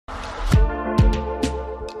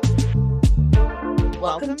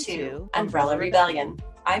Welcome to Umbrella Rebellion.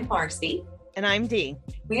 I'm Marcy. And I'm Dee.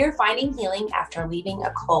 We are finding healing after leaving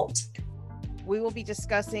a cult. We will be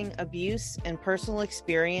discussing abuse and personal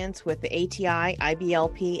experience with the ATI,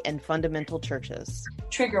 IBLP, and fundamental churches.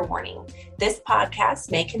 Trigger warning. This podcast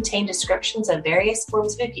may contain descriptions of various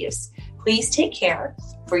forms of abuse. Please take care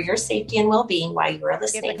for your safety and well-being while you are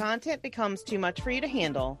listening. If the content becomes too much for you to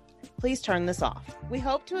handle, please turn this off. We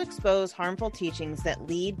hope to expose harmful teachings that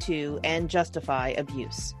lead to and justify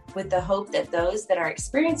abuse, with the hope that those that are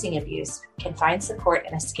experiencing abuse can find support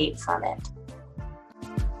and escape from it.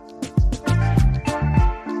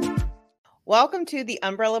 Welcome to the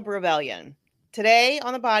Umbrella Rebellion. Today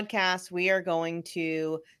on the podcast, we are going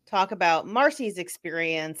to talk about Marcy's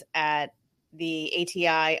experience at the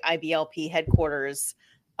ATI IBLP headquarters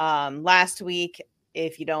last week.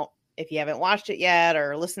 If you haven't watched it yet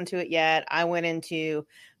or listened to it yet, I went into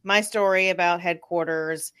my story about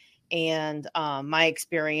headquarters and my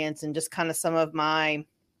experience and just kind of some of my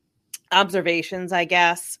observations, I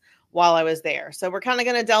guess, while I was there. So we're kind of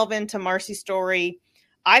going to delve into Marcy's story.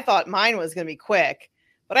 I thought mine was going to be quick,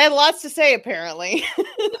 but I had lots to say, apparently.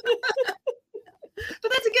 But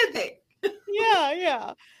that's a good thing.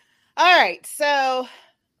 Yeah. All right. So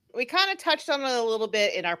we kind of touched on it a little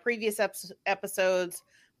bit in our previous episodes,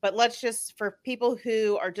 but let's just, for people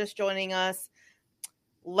who are just joining us,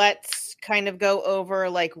 let's kind of go over,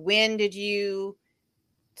 like, when did you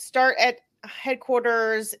start at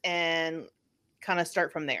headquarters and kind of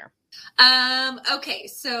start from there? Okay.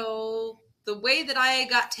 So the way that I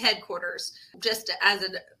got to headquarters, just as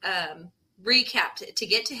a recap, to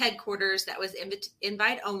get to headquarters, that was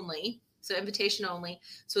invite only, so invitation only.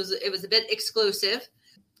 So it was a bit exclusive,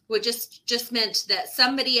 which just meant that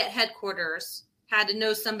somebody at headquarters had to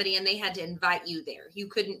know somebody and they had to invite you there. You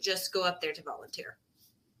couldn't just go up there to volunteer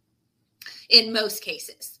in most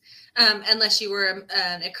cases, unless you were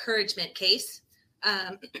an encouragement case,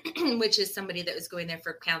 which is somebody that was going there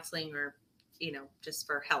for counseling or just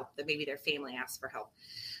for help, that maybe their family asked for help.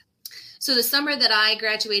 So the summer that I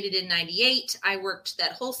graduated in 98, I worked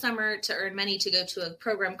that whole summer to earn money to go to a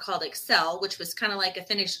program called Excel, which was kind of like a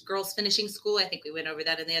girls finishing school. I think we went over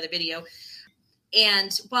that in the other video.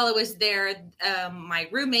 And while I was there, my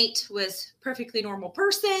roommate was a perfectly normal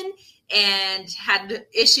person and had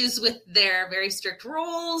issues with their very strict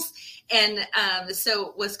rules. And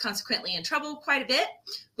so was consequently in trouble quite a bit,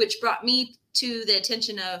 which brought me to the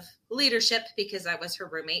attention of leadership because I was her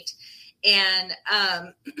roommate. And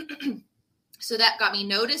so that got me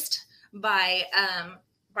noticed by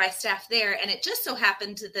staff there. And it just so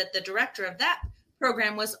happened that the director of that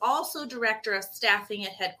program was also director of staffing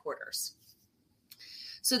at headquarters.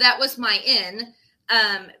 So that was my in,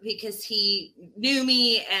 because he knew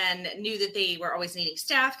me and knew that they were always needing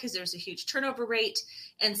staff because there was a huge turnover rate.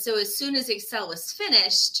 And so as soon as Excel was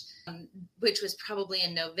finished, which was probably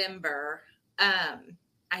in November,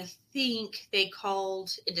 I think they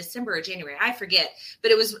called in December or January, I forget,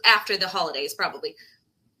 but it was after the holidays probably.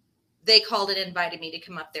 They called and invited me to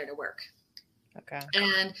come up there to work. Okay.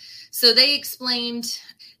 And so they explained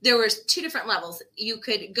there was two different levels. You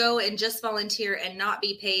could go and just volunteer and not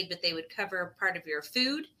be paid, but they would cover part of your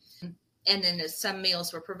food. And then some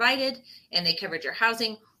meals were provided and they covered your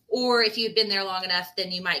housing. Or if you'd been there long enough, then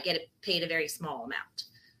you might get paid a very small amount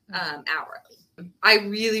hourly. I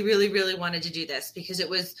really, really, really wanted to do this because it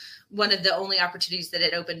was one of the only opportunities that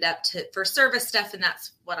it opened up for service stuff. And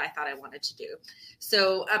that's what I thought I wanted to do.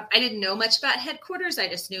 So I didn't know much about headquarters. I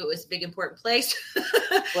just knew it was a big, important place.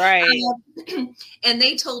 Right. And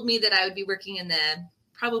they told me that I would be working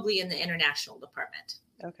probably in the international department.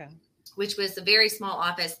 Okay. Which was a very small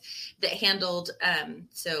office that handled,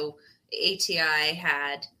 so ATI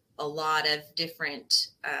had a lot of different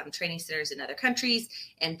training centers in other countries,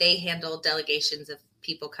 and they handled delegations of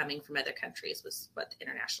people coming from other countries was what the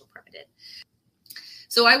international department did.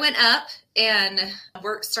 So I went up and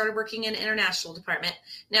started working in the international department.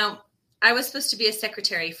 Now, I was supposed to be a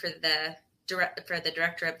secretary for the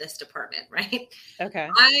director of this department, right? Okay.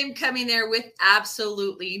 I'm coming there with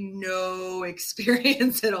absolutely no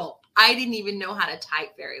experience at all. I didn't even know how to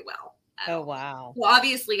type very well. Oh, wow. Well,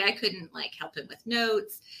 obviously I couldn't help him with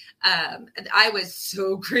notes. I was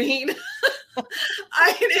so green.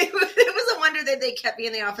 It was a wonder that they kept me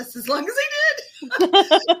in the office as long as they did. But,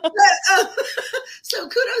 so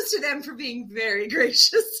kudos to them for being very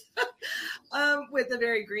gracious with a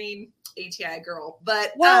very green ATI girl.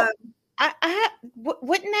 But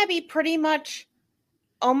wouldn't that be pretty much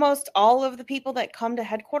almost all of the people that come to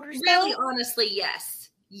headquarters? Really, honestly, yes.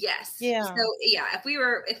 Yes. Yeah. So yeah, if we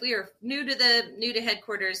were new to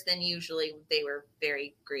headquarters, then usually they were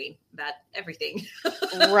very green about everything.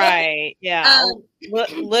 Right. Yeah. Um,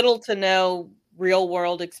 Little to no real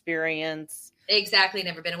world experience. Exactly.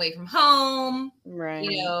 Never been away from home. Right.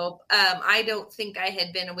 I don't think I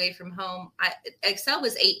had been away from home. Excel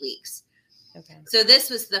was 8 weeks. Okay. So this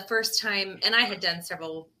was the first time, and I had done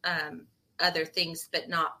several other things, but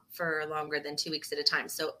not for longer than 2 weeks at a time.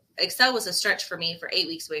 So Excel was a stretch for me for 8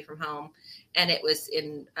 weeks away from home. And it was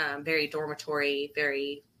in very dormitory,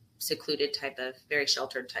 very secluded very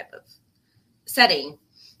sheltered type of setting.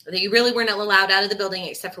 You really weren't allowed out of the building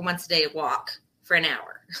except for once a day walk for an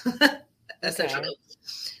hour. Essentially. Okay.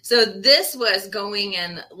 So this was going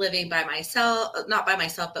and living by myself, not by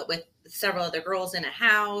myself, but with several other girls in a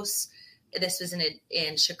house. This was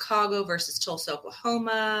in Chicago versus Tulsa,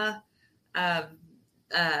 Oklahoma. I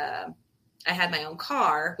had my own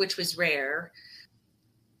car, which was rare.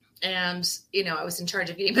 And, I was in charge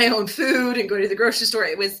of getting my own food and going to the grocery store.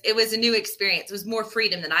 It was a new experience. It was more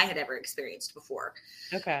freedom than I had ever experienced before.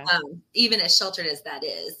 Okay. Even as sheltered as that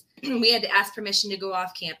is. We had to ask permission to go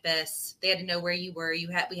off campus. They had to know where you were. We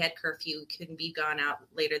had curfew. You couldn't be gone out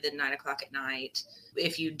later than 9:00 at night.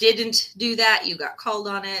 If you didn't do that, you got called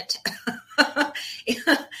on it.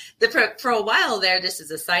 For a while there, just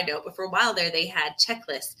as a side note, but for a while there, they had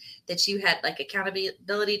checklists that you had, like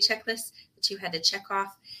accountability checklists that you had to check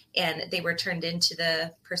off, and they were turned into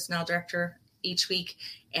the personnel director each week.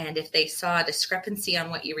 And if they saw a discrepancy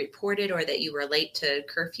on what you reported or that you were late to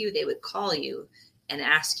curfew, they would call you and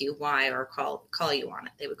ask you why, or call you on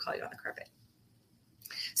it. They would call you on the carpet.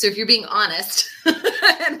 So if you're being honest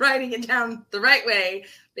and writing it down the right way,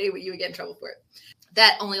 you would get in trouble for it.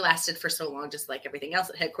 That only lasted for so long, just like everything else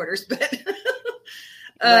at headquarters. But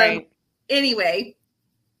right. Anyway,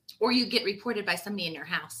 or you get reported by somebody in your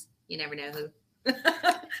house. You never know who.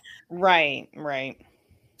 Right.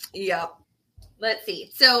 Yep. Let's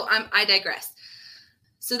see. So I digress.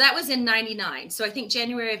 So that was in 99. So I think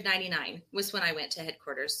January of 99 was when I went to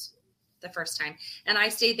headquarters the first time. And I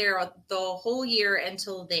stayed there the whole year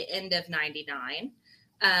until the end of 99.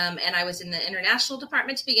 And I was in the international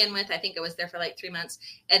department to begin with. I think I was there for like 3 months.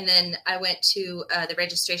 And then I went to the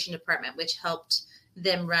registration department, which helped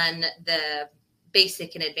them run the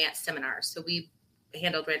basic and advanced seminars. So we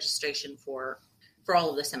handled registration for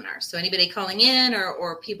all of the seminars. So anybody calling in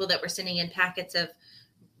or people that were sending in packets of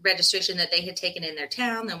registration that they had taken in their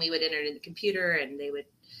town, then we would enter it in the computer and they would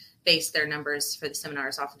base their numbers for the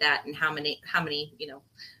seminars off of that and how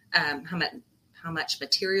much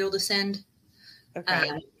material to send. Okay.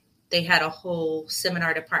 They had a whole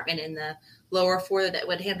seminar department in the lower floor that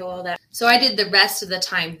would handle all that. So I did the rest of the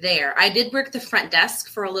time there. I did work the front desk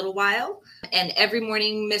for a little while. And every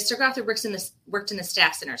morning, Mr. Gothard worked in the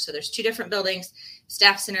staff center. So there's 2 different buildings.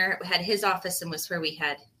 Staff center had his office and was where we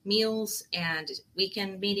had meals and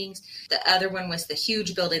weekend meetings. The other one was the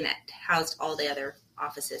huge building that housed all the other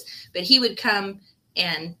offices. But he would come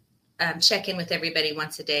and check in with everybody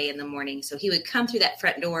once a day in the morning. So he would come through that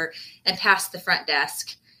front door and past the front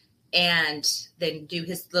desk and then do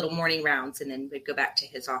his little morning rounds and then would go back to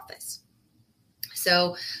his office.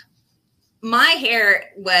 So my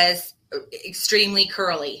hair was extremely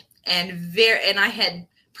curly and I had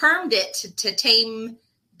permed it to tame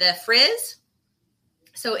the frizz.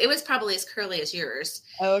 So it was probably as curly as yours.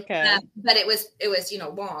 Okay. But it was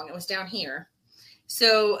long. It was down here.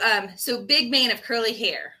 So big man of curly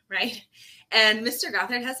hair, right? And Mr.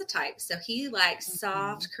 Gothard has a type. So he likes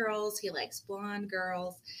soft curls. He likes blonde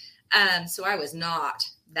girls. So I was not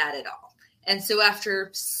that at all. And so after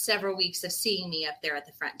several weeks of seeing me up there at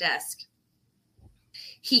the front desk,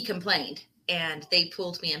 he complained and they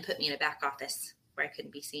pulled me and put me in a back office where I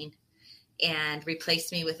couldn't be seen and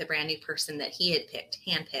replaced me with a brand new person that he had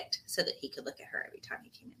handpicked so that he could look at her every time he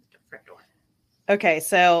came in the front door. Okay.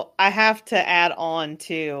 So I have to add on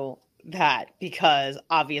to that because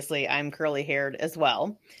obviously I'm curly haired as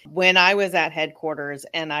well. When I was at headquarters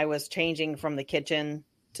and I was changing from the kitchen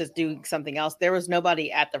to do something else, there was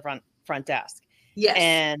nobody at the front desk. Yes.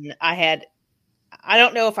 And I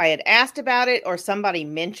don't know if I had asked about it or somebody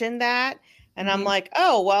mentioned that. And I'm like,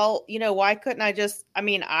 oh, well, why couldn't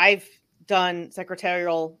I've done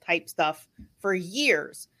secretarial type stuff for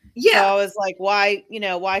years. Yeah. So I was like, why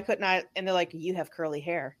couldn't I? And they're like, you have curly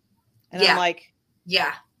hair. And I'm like,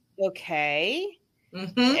 yeah. Okay.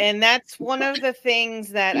 Mm-hmm. And that's one of the things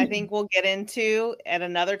that I think we'll get into at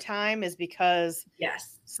another time is because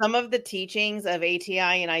some of the teachings of ATI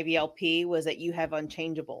and IBLP was that you have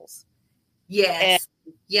unchangeables. Yes. And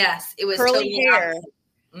yes. It was curly hair.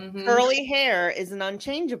 Mm-hmm. Curly hair is an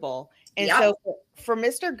unchangeable. And so for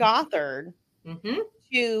Mr. Gothard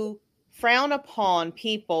to frown upon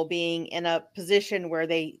people being in a position where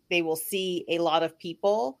they will see a lot of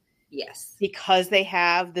people. Yes. Because they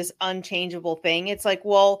have this unchangeable thing. It's like,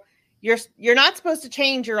 well, you're not supposed to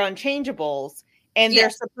change your unchangeables. And Yes.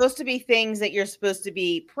 there's supposed to be things that you're supposed to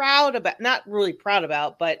be proud about, not really proud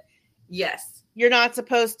about, but yes, you're not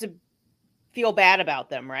supposed to feel bad about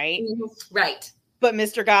them, right? Mm-hmm. Right. But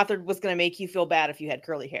Mr. Gothard was going to make you feel bad if you had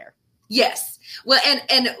curly hair. Yes. Well,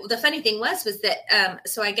 and the funny thing was that,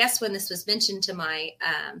 so I guess when this was mentioned to my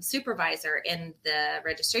supervisor in the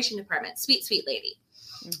registration department, sweet lady,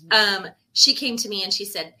 Mm-hmm. She came to me and she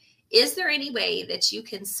said, is there any way that you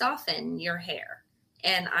can soften your hair?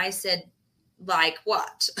 And I said, like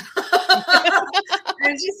what?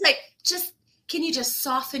 And she's like, can you just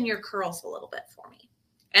soften your curls a little bit for me?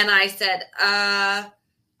 And I said, I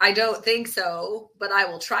don't think so, but I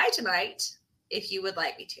will try tonight if you would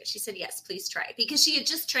like me to. She said, yes, please try. Because she had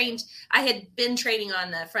just trained. I had been training on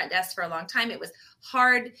the front desk for a long time. It was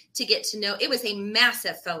hard to get to know. It was a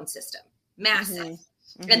massive phone system, massive.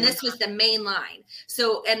 Mm-hmm. And this was the main line.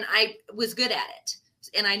 So, and I was good at it.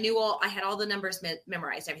 And I knew I had all the numbers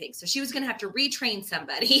memorized, everything. So she was going to have to retrain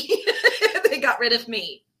somebody. They got rid of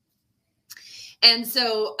me. And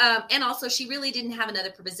so, and also she really didn't have another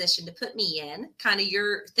position to put me in, kind of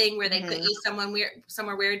your thing where they put you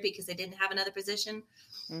somewhere weird because they didn't have another position.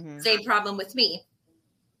 Mm-hmm. Same problem with me.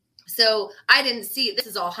 So I didn't see, this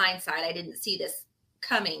is all hindsight. I didn't see this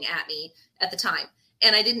coming at me at the time.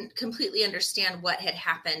 And I didn't completely understand what had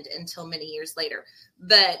happened until many years later.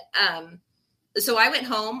 But, so I went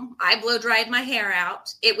home, I blow dried my hair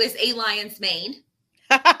out. It was a lion's mane.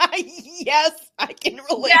 Yes, I can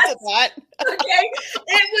relate to that. Okay.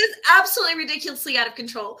 It was absolutely ridiculously out of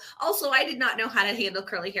control. Also, I did not know how to handle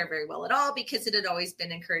curly hair very well at all because it had always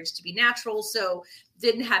been encouraged to be natural. So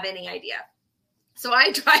didn't have any idea. So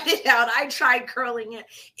I tried it out. I tried curling it.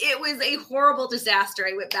 It was a horrible disaster.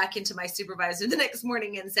 I went back into my supervisor the next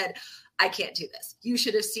morning and said, I can't do this. You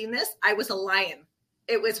should have seen this. I was a lion.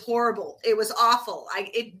 It was horrible. It was awful.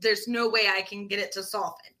 There's no way I can get it to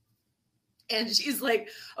soften. And she's like,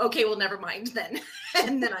 okay, well, never mind then.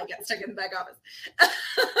 And then I got stuck in the back office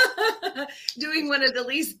doing one of the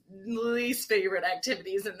least favorite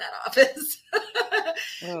activities in that office.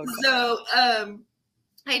 Oh, so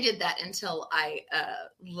I did that until I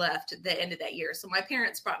left at the end of that year. So my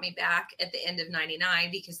parents brought me back at the end of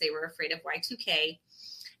 99 because they were afraid of Y2K.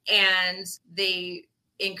 And they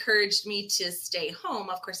encouraged me to stay home.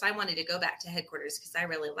 Of course, I wanted to go back to headquarters because I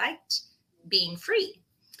really liked being free.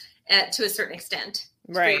 To a certain extent,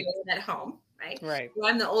 right? At home, right? Right. Well,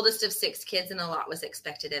 I'm the oldest of 6 kids, and a lot was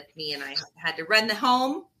expected of me, and I had to run the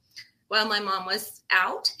home while my mom was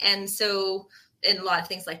out, and so and a lot of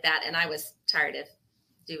things like that. And I was tired of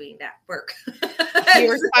doing that work. You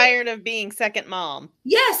were tired of being second mom.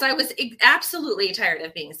 Yes, I was absolutely tired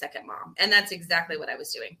of being second mom, and that's exactly what I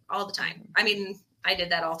was doing all the time. I mean, I did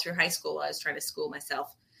that all through high school. I was trying to school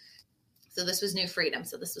myself. So this was new freedom.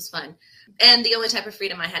 So this was fun. And the only type of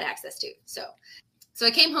freedom I had access to. So I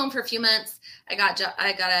came home for a few months. I got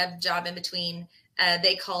a job in between.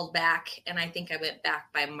 They called back, and I think I went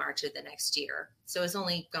back by March of the next year. So I was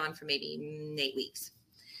only gone for maybe 8 weeks.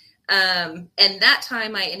 And that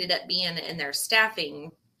time I ended up being in their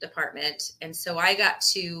staffing department. And so I got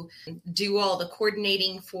to do all the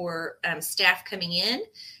coordinating for staff coming in.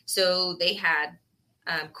 So they had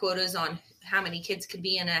quotas on how many kids could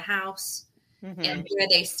be in a house and where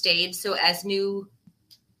they stayed. So as new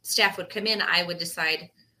staff would come in, I would decide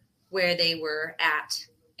where they were at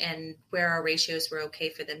and where our ratios were okay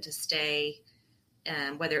for them to stay,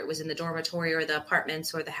 whether it was in the dormitory or the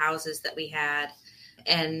apartments or the houses that we had.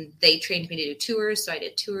 And they trained me to do tours. So I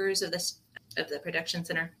did tours of the production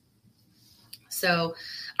center. So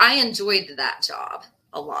I enjoyed that job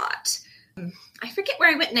a lot. I forget where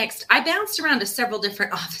I went next. I bounced around to several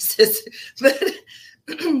different offices, but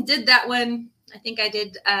did that one. I think I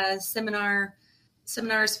did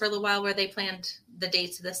seminars for a little while where they planned the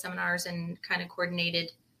dates of the seminars and kind of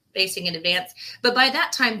coordinated basing in advance. But by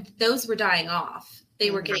that time, those were dying off. They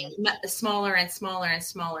were getting smaller and smaller and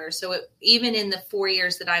smaller. So even in the 4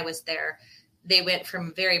 years that I was there, they went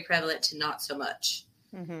from very prevalent to not so much.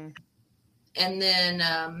 Mm-hmm. And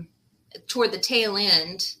then toward the tail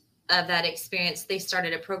end of that experience, they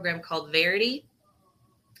started a program called Verity.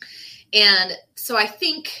 And so I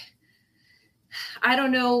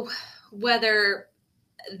don't know whether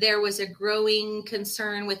there was a growing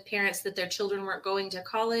concern with parents that their children weren't going to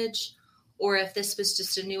college, or if this was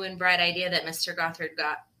just a new and bright idea that Mr. Gothard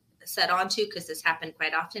got set onto, because this happened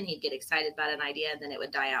quite often. He'd get excited about an idea and then it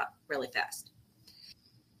would die out really fast.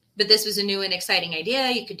 But this was a new and exciting idea.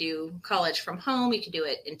 You could do college from home. You could do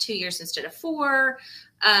it in 2 years instead of 4.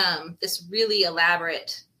 This really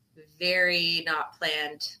elaborate, very not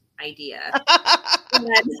planned idea.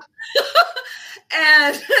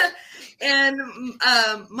 and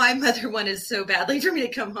my mother wanted so badly for me to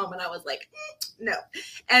come home, and I was like, no.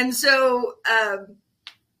 And so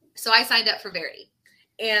I signed up for Verity,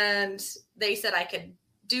 and they said I could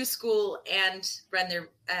do school and run their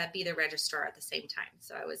be the registrar at the same time.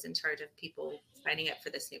 So I was in charge of people signing up for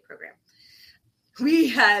this new program. We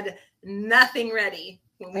had nothing ready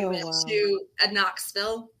when we went to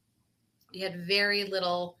Knoxville. We had very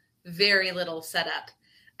little set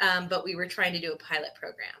up, but we were trying to do a pilot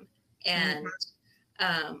program. And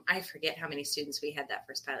I forget how many students we had that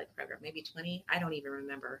first pilot program, maybe 20. I don't even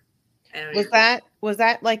remember. Was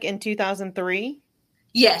that like in 2003?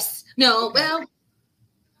 Yes. No, okay. Well,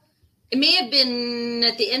 it may have been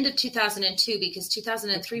at the end of 2002, because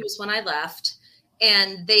 2003 was when I left,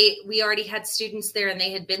 and we already had students there, and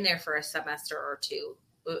they had been there for a semester or two.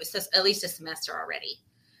 It was at least a semester already.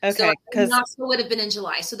 Okay. So Knoxville would have been in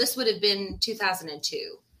July. So this would have been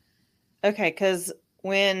 2002. Okay. Because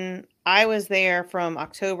when I was there from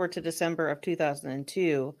October to December of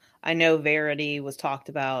 2002, I know Verity was talked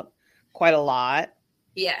about quite a lot.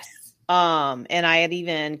 Yes. And I had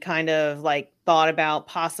even kind of like thought about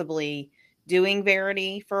possibly doing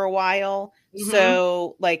Verity for a while. Mm-hmm.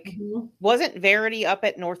 So wasn't Verity up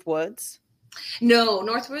at Northwoods? No,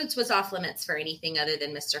 Northwoods was off limits for anything other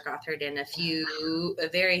than Mr. Gothard and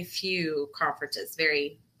very few conferences,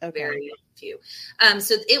 very few.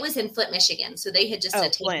 So it was in Flint, Michigan. So they had just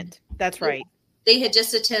attained Flint. That's right. They had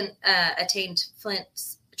just attained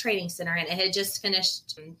Flint's training center, and it had just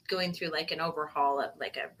finished going through like an overhaul of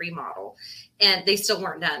like a remodel, and they still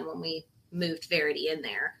weren't done when we moved Verity in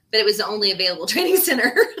there, but it was the only available training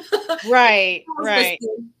center. Right.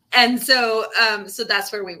 And so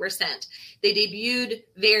that's where we were sent. They debuted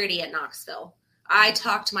Verity at Knoxville. I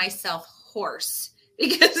talked myself hoarse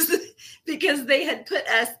because they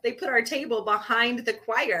put our table behind the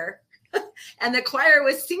choir, and the choir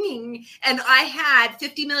was singing, and I had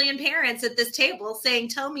 50 million parents at this table saying,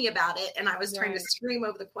 "Tell me about it." And I was trying to scream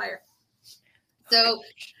over the choir. So,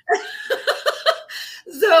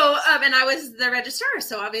 and I was the registrar.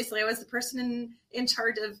 So obviously I was the person in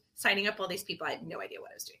charge of signing up all these people. I had no idea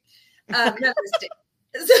what I was doing.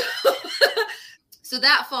 So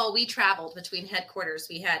that fall we traveled between headquarters.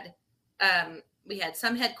 We had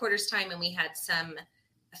some headquarters time, and we had some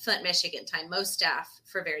Flint, Michigan time. Most staff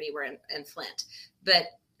for Verity were in Flint, but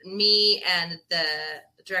me and the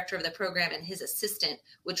director of the program and his assistant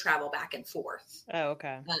would travel back and forth. Oh,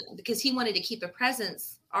 okay. Because he wanted to keep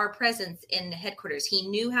our presence in headquarters. He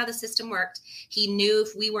knew how the system worked. He knew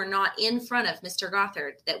if we were not in front of Mr.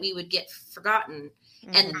 Gothard that we would get forgotten,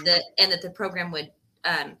 and that the program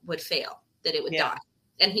would fail, that it would die.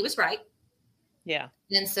 And he was right. Yeah.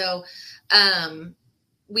 And so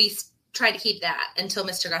we tried to keep that until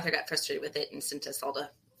Mr. Gothard got frustrated with it and sent us all to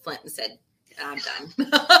Flint and said, "I'm done."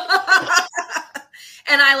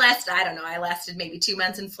 And I lasted maybe 2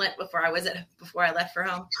 months in Flint before I left for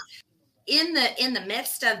home. In the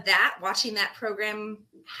midst of that, watching that program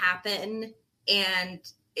happen and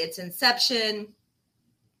its inception,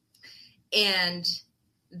 and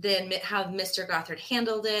then how Mr. Gothard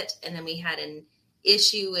handled it, and then we had an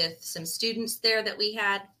issue with some students there that we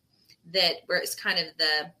had where it's kind of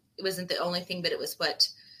it wasn't the only thing, but it was what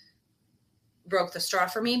broke the straw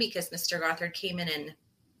for me, because Mr. Gothard came in and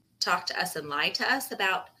talked to us and lied to us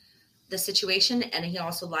about the situation. And he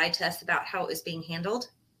also lied to us about how it was being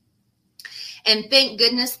handled. And thank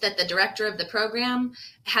goodness that the director of the program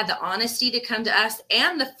had the honesty to come to us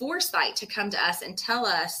and the foresight to come to us and tell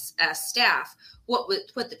us as staff what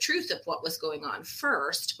the truth of what was going on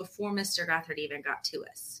first, before Mr. Gothard even got to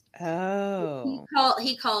us. Oh.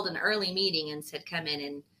 He called an early meeting and said, "Come in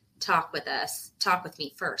and talk with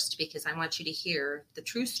me first, because I want you to hear the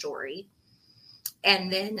true story."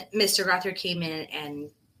 And then Mr. Gothard came in,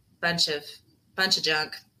 and bunch of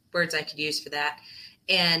junk, words I could use for that.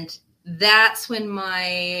 And that's when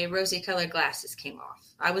my rosy colored glasses came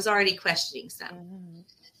off. I was already questioning some,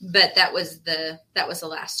 but that was the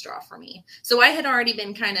last straw for me. So I had already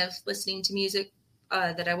been kind of listening to music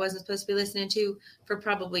that I wasn't supposed to be listening to for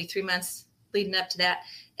probably 3 months leading up to that.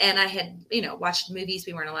 And I had, watched movies.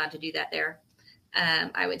 We weren't allowed to do that there.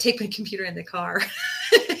 I would take my computer in the car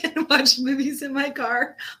and watch movies in my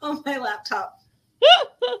car on my laptop.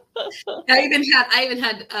 I even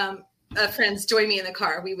had friends join me in the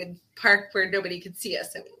car. We would park where nobody could see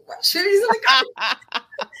us and watch movies in the car.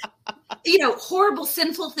 Horrible,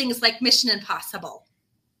 sinful things like Mission Impossible.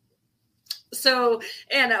 So,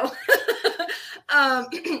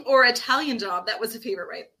 or Italian Job. That was a favorite,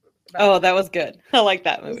 right? Oh, that was good. I like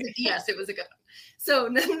that movie. Yes, it was a good one. So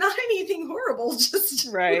not anything horrible, just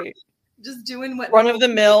Right. just doing what Run of the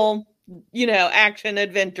mill, action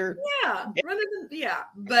adventure. Yeah,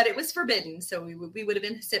 but it was forbidden, so we would have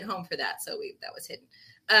been sent home for that. So that was hidden.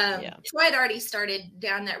 So I'd already started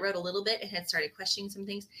down that road a little bit and had started questioning some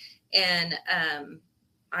things, and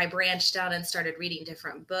I branched out and started reading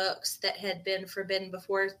different books that had been forbidden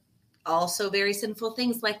before. Also very sinful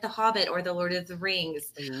things like The Hobbit or The Lord of the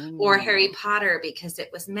Rings or Harry Potter because it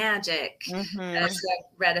was magic. Mm-hmm. So I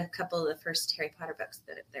read a couple of the first Harry Potter books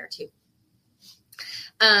that are there too.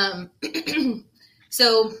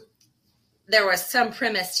 So there was some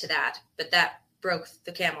premise to that, but that broke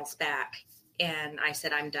the camel's back. And I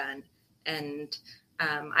said, I'm done. And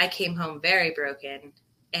I came home very broken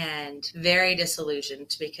and very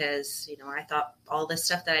disillusioned because, I thought all this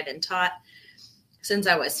stuff that I'd been taught since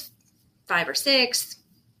I was 5 or 6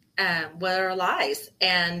 were lies.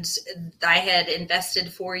 And I had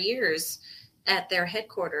invested 4 years at their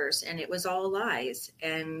headquarters and it was all lies.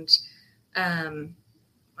 And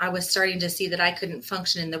I was starting to see that I couldn't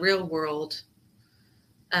function in the real world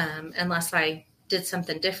unless I did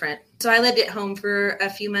something different. So I lived at home for a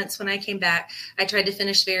few months. When I came back, I tried to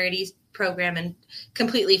finish Verity's program and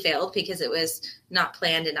completely failed because it was not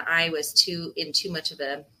planned. And I was in too much of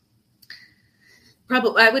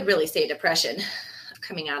I would really say depression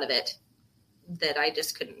coming out of it, that I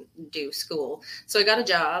just couldn't do school. So I got a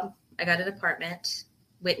job. I got an apartment,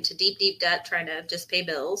 went into deep, deep debt trying to just pay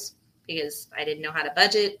bills because I didn't know how to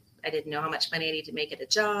budget. I didn't know how much money I needed to make at a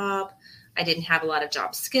job. I didn't have a lot of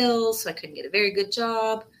job skills, so I couldn't get a very good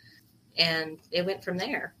job. And it went from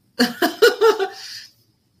there.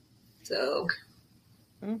 So.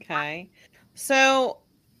 Okay. So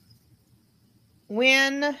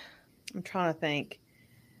I'm trying to think.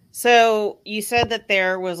 So you said that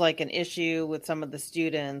there was like an issue with some of the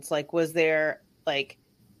students. Like, was there like,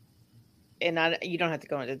 you don't have to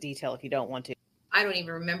go into detail if you don't want to. I don't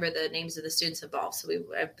even remember the names of the students involved, so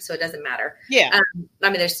it doesn't matter. Yeah.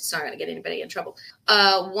 It's not going to get anybody in trouble.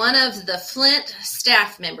 One of the Flint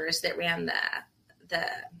staff members that ran the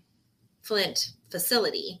Flint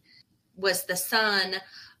facility was the son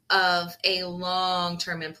of a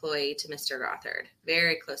long-term employee to Mr. Gothard,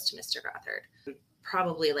 very close to Mr. Gothard,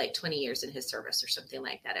 probably like 20 years in his service or something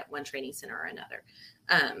like that at one training center or another.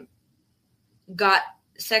 Got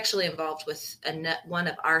sexually involved with one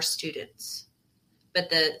of our students. But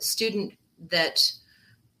the student that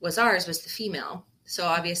was ours was the female. So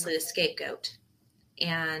obviously the scapegoat.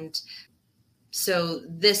 And so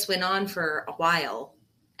this went on for a while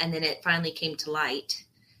and then it finally came to light.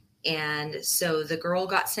 And so the girl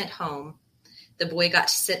got sent home. The boy got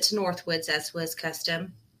sent to Northwoods as was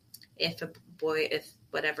custom. If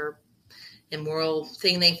whatever immoral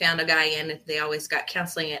thing they found a guy in, they always got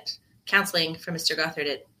counseling from Mr. Gothard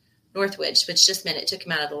at Northwoods, which just meant it took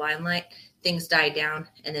him out of the limelight. Things died down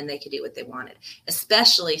and then they could do what they wanted,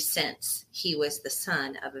 especially since he was the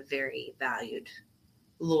son of a very valued,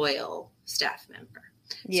 loyal staff member.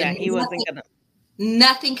 Yeah, so he wasn't going to.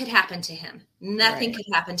 Nothing could happen to him. Nothing could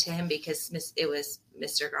happen to him because it was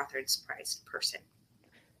Mr. Gothard's prized person.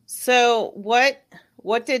 So what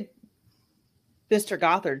did Mr.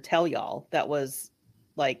 Gothard tell y'all that was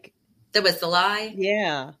like? That was the lie?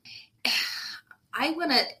 Yeah.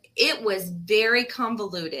 It was very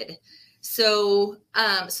convoluted. So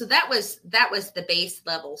that was the base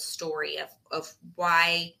level story of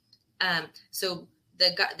why. So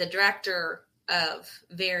the director of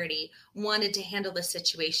Verity wanted to handle the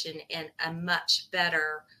situation in a much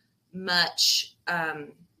better, much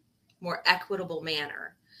more equitable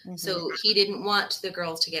manner. Mm-hmm. So he didn't want the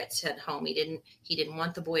girls to get sent home. He didn't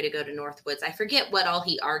want the boy to go to Northwoods. I forget what all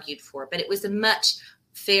he argued for, but it was a much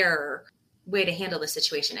fairer way to handle the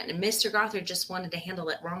situation. And Mr. Gothard just wanted to handle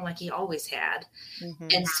it wrong like he always had. Mm-hmm.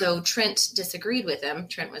 And so Trent disagreed with him.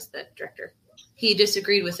 Trent was the director. He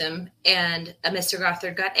disagreed with him, and Mr.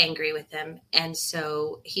 Gothard got angry with him. And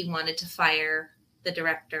so he wanted to fire the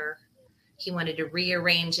director. He wanted to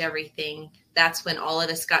rearrange everything. That's when all of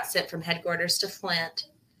us got sent from headquarters to Flint.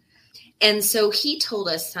 And so he told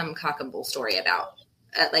us some cock and bull story about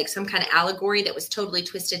like some kind of allegory that was totally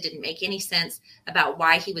twisted, didn't make any sense about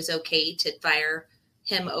why he was okay to fire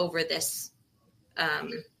him over this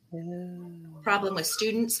problem with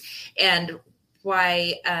students and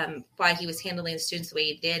why he was handling the students the way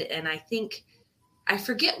he did. And I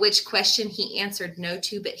forget which question he answered no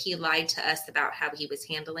to, but he lied to us about how he was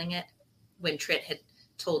handling it when Trent had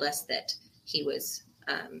told us that he was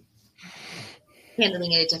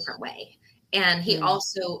handling it a different way. And he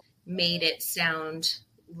also made it sound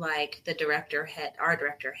like our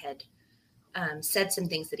director had said some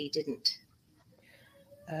things that he didn't.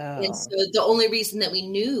 Oh. And so the only reason that we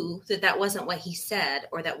knew that that wasn't what he said,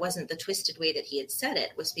 or that wasn't the twisted way that he had said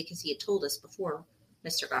it, was because he had told us before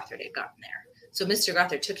Mr. Gothard had gotten there. So Mr.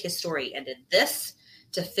 Gothard took his story and did this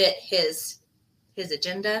to fit his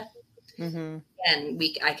agenda. Mm-hmm. And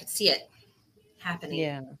I could see it happening.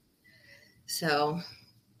 Yeah. So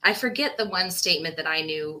I forget the one statement that I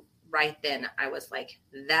knew right then. I was like,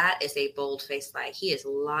 that is a bold-faced lie. He is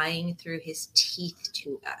lying through his teeth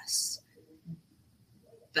to us.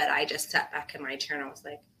 But I just sat back in my chair and I was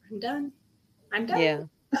like, I'm done. Yeah.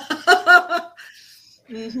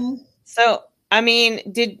 Mm-hmm. So, I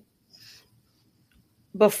mean,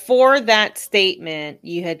 before that statement,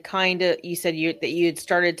 you said that you had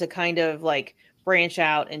started to kind of like branch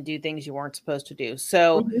out and do things you weren't supposed to do.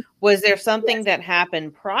 So was there something that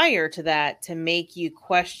happened prior to that to make you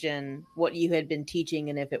question what you had been teaching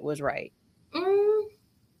and if it was right?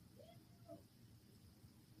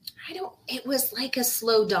 It was like a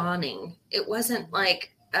slow dawning. It wasn't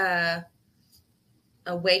like a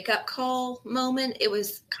wake up call moment. It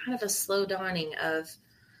was kind of a slow dawning of,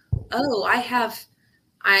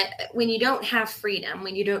 when you don't have freedom,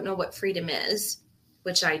 when you don't know what freedom is,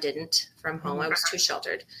 which I didn't from home, I was too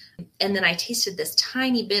sheltered. And then I tasted this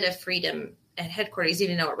tiny bit of freedom at headquarters,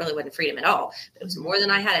 even though it really wasn't freedom at all. It was more than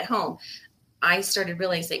I had at home. I started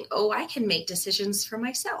realizing, I can make decisions for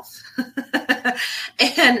myself.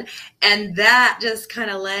 and that just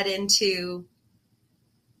kind of led into,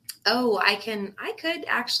 I could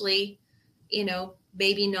actually,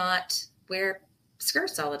 maybe not wear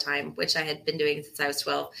skirts all the time, which I had been doing since I was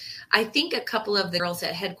 12. I think a couple of the girls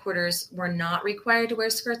at headquarters were not required to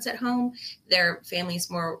wear skirts at home. Their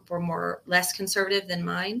families were less conservative than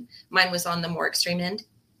mine. Mine was on the more extreme end.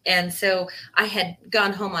 And so I had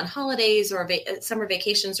gone home on holidays or summer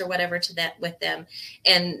vacations or whatever with them,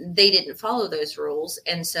 and they didn't follow those rules.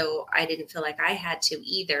 And so I didn't feel like I had to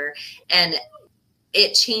either. And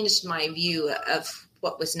it changed my view of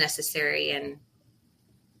what was necessary and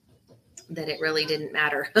that it really didn't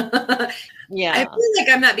matter. Yeah. I feel like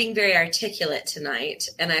I'm not being very articulate tonight,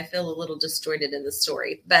 and I feel a little distorted in the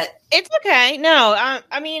story, but it's okay. No,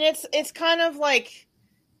 I mean, it's kind of like,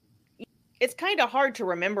 it's kind of hard to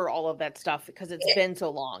remember all of that stuff because it's been so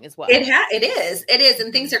long as well. It is.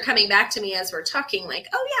 And things are coming back to me as we're talking, like,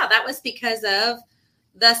 that was because of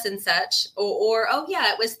thus and such, or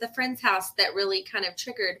it was the friend's house that really kind of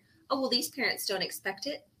triggered, these parents don't expect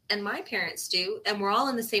it. And my parents do. And we're all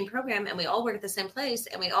in the same program and we all work at the same place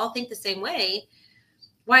and we all think the same way.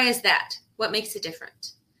 Why is that? What makes it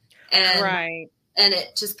different? And, right. And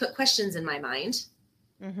it just put questions in my mind.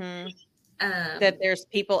 Mm-hmm. That there's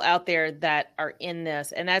people out there that are in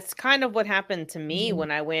this. And that's kind of what happened to me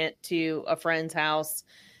when I went to a friend's house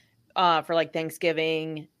for like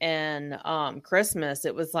Thanksgiving and Christmas.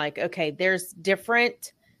 It was like, okay, there's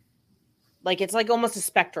different, like, it's like almost a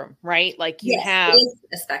spectrum, right? Like you have it is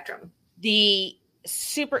a spectrum. The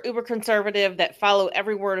super uber conservative that follow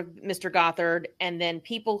every word of Mr. Gothard, and then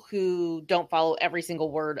people who don't follow every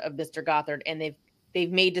single word of Mr. Gothard, and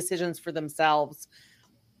they've made decisions for themselves.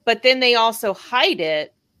 But then they also hide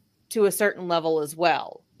it to a certain level as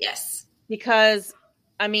well. Yes. Because,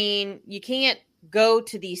 I mean, you can't go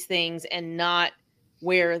to these things and not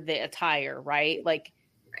wear the attire, right? Like,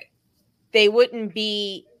 they wouldn't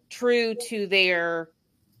be true to their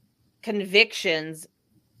convictions,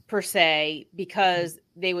 per se, because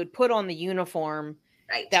they would put on the uniform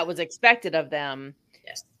that was expected of them.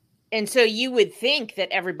 Yes. And so you would think that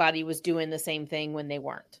everybody was doing the same thing when they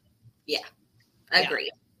weren't. Yeah. Agreed.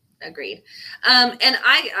 And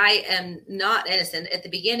I am not innocent. At the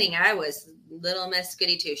beginning, I was little Miss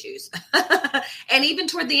Goody Two Shoes. And even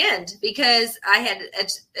toward the end, because I had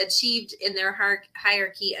achieved in their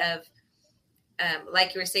hierarchy of,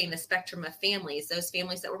 like you were saying, the spectrum of families, those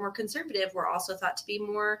families that were more conservative were also thought to be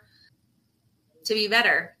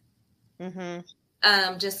better. Mm-hmm.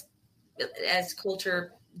 Just as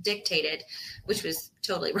culture dictated, which was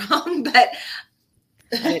totally wrong, but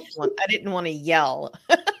I didn't want to yell.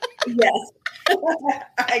 Yes.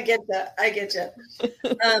 I get you.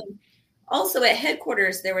 Also at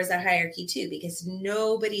headquarters, there was a hierarchy too, because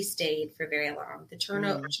nobody stayed for very long. The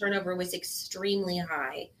turnover was extremely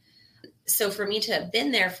high. So for me to have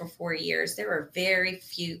been there for 4 years, there were very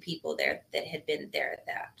few people there that had been there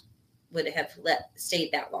that would have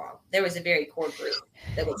stayed that long. There was a very core group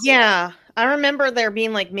that would stay. Yeah. I remember there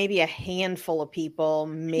being like maybe a handful of people,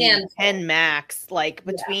 maybe 10 max, like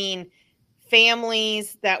between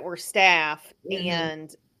families that were staff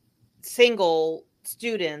and single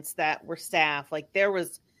students that were staff. Like there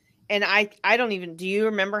was, And I don't even, do you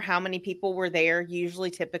remember how many people were there usually,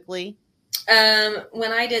 typically?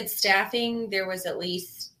 When I did staffing, there was at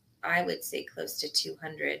least, I would say, close to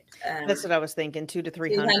 200. That's what I was thinking, 200 to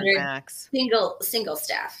 300 max. Single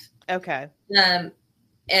staff. Okay. And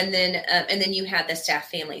then you had the staff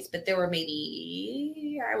families, but there were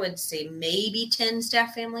maybe, I would say, maybe 10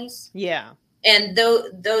 staff families. Yeah. And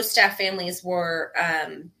those staff families were,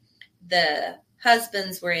 the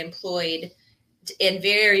husbands were employed in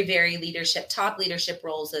very, very top leadership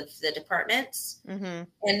roles of the departments. Mm-hmm.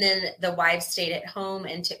 And then the wives stayed at home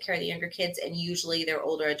and took care of the younger kids. And usually their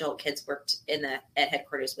older adult kids worked at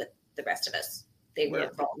headquarters with the rest of us. They were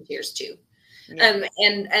volunteers too. Yeah.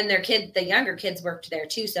 And the younger kids worked there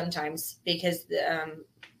too sometimes because the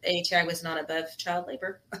ATI was not above child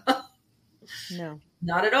labor. No,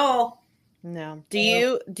 not at all. No. Do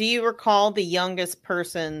you recall the youngest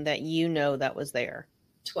person that you know that was there?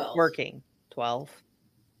 12. Working. 12.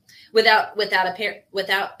 Without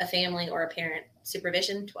a family or a parent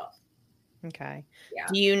supervision, 12. Okay. Yeah.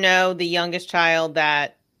 Do you know the youngest child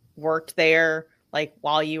that worked there, like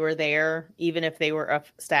while you were there, even if they were a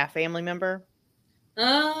staff family member?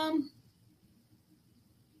 I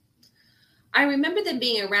remember them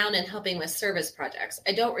being around and helping with service projects.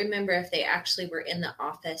 I don't remember if they actually were in the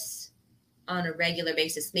office on a regular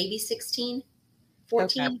basis. Maybe 16,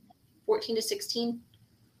 14, okay. 14 to 16.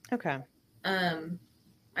 Okay.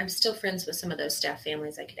 I'm still friends with some of those staff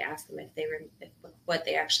families. I could ask them what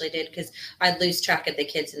they actually did, because I'd lose track of the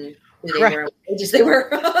kids and who they were, what ages they were,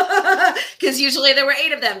 because usually there were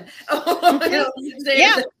 8 of them.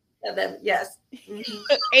 Yeah. Of them, yes. 8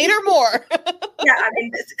 or more. Yeah, I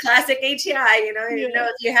mean, it's a classic ATI. You know,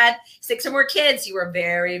 if you had 6 or more kids, you were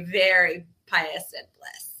very, very pious and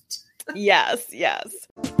blessed. Yes.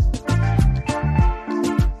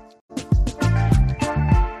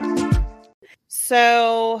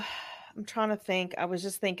 So I'm trying to think. I was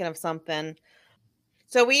just thinking of something.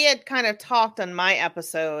 So we had kind of talked on my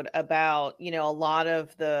episode about, a lot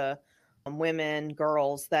of the women,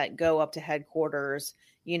 girls that go up to headquarters,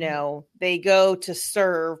 they go to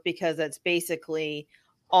serve because that's basically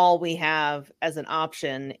all we have as an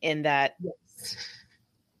option in that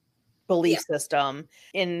belief system.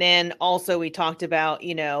 And then also we talked about,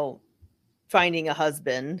 finding a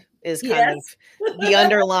husband is kind of the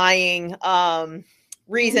underlying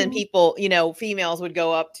reason people, females would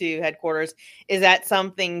go up to headquarters. Is that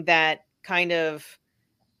something that kind of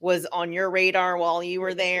was on your radar while you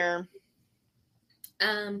were there?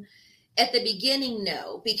 At the beginning,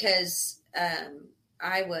 no, because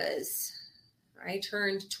I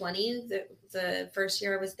turned 20 the first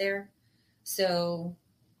year I was there. So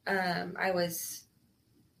I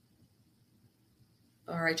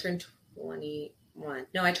turned 21.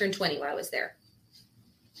 No, I turned 20 while I was there.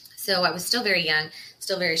 So I was still very young,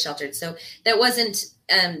 still very sheltered. So that wasn't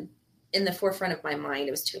in the forefront of my mind.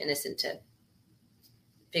 It was too innocent to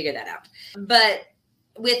figure that out. But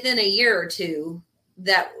within a year or two,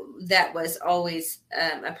 that was always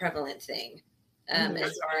a prevalent thing.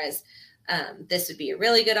 As far as this would be a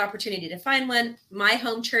really good opportunity to find one. My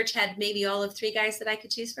home church had maybe all of 3 guys that I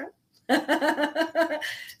could choose from.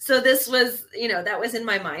 So this was, that was in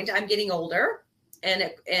my mind. I'm getting older,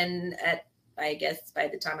 and I guess by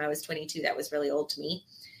the time I was 22, that was really old to me,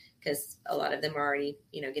 because a lot of them are already,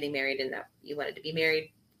 getting married, and that you wanted to be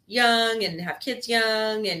married young and have kids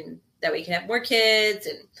young, and that way you can have more kids.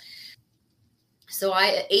 And so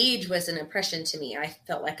age was an impression to me. I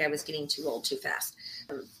felt like I was getting too old too fast.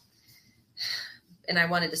 And I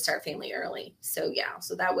wanted to start family early. So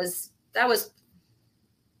that was,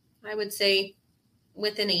 I would say,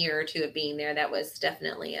 within a year or two of being there, that was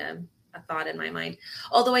definitely a thought in my mind,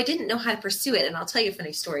 although I didn't know how to pursue it. And I'll tell you a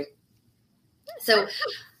funny story. So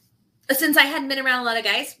since I hadn't been around a lot of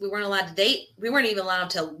guys, we weren't allowed to date. We weren't even allowed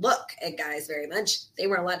to look at guys very much. They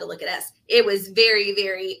weren't allowed to look at us. It was very,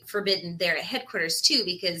 very forbidden there at headquarters too,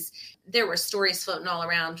 because there were stories floating all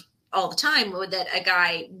around all the time that a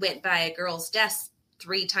guy went by a girl's desk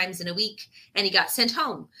 3 times in a week and he got sent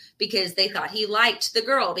home because they thought he liked the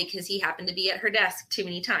girl because he happened to be at her desk too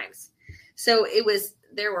many times. So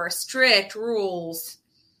there were strict rules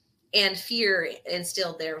and fear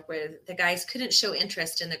instilled there where the guys couldn't show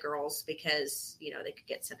interest in the girls because, they could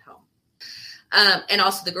get sent home. And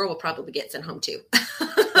also the girl will probably get sent home too.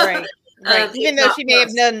 Right. Even though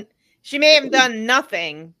she may have done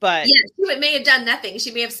nothing, but yeah, she may have done nothing.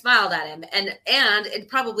 She may have smiled at him, and it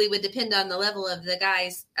probably would depend on the level of the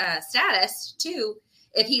guy's status too.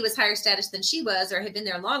 If he was higher status than she was, or had been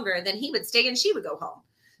there longer, then he would stay and she would go home.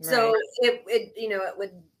 Right. So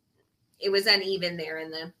it was uneven there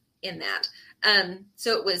in that.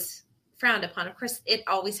 So it was frowned upon. Of course, it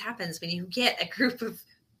always happens when you get a group of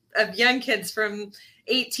young kids from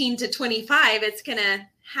 18 to 25, it's going to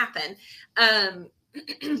happen.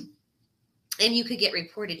 And you could get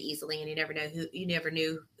reported easily, and you never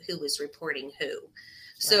knew who was reporting who.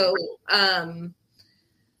 So,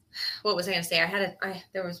 what was I going to say?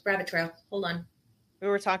 There was rabbit trail. Hold on. We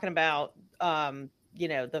were talking about,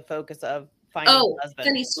 the focus of finding a husband.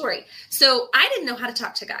 Funny story. So I didn't know how to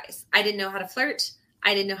talk to guys. I didn't know how to flirt.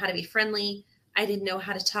 I didn't know how to be friendly. I didn't know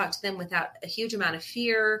how to talk to them without a huge amount of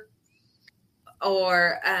fear,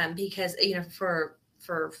 or because,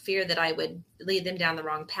 for fear that I would lead them down the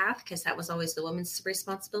wrong path, because that was always the woman's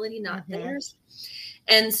responsibility, not theirs.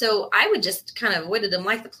 And so I would just kind of avoid them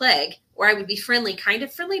like the plague, or I would be friendly, kind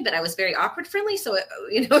of friendly, but I was very awkward friendly. So,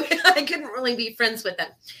 I couldn't really be friends with them.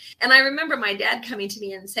 And I remember my dad coming to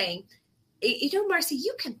me and saying, Marcy,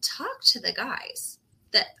 you can talk to the guys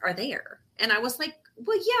that are there. And I was like,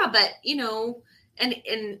 well, yeah, but,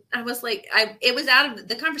 and I was like,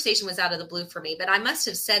 the conversation was out of the blue for me, but I must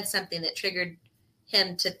have said something that triggered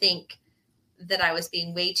him to think that I was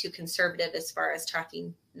being way too conservative as far as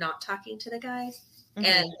not talking to the guys. Mm-hmm.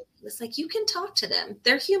 And it was like, you can talk to them.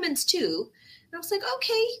 They're humans too. And I was like,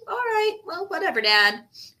 okay, all right, well, whatever, Dad.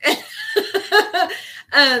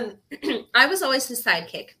 I was always his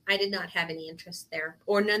sidekick. I did not have any interest there,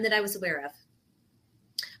 or none that I was aware of.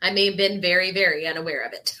 I may have been very, very unaware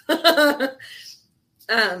of it.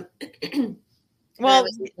 Well,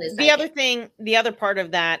 the other part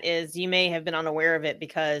of that is you may have been unaware of it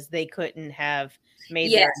because they couldn't have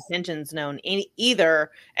made their intentions known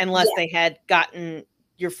either, unless they had gotten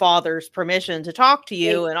your father's permission to talk to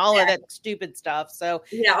you and all of that stupid stuff. So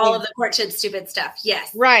all of the courtship stupid stuff.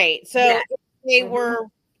 Yes. Right. So if they were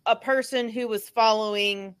a person who was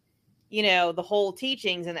following, the whole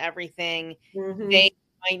teachings and everything, they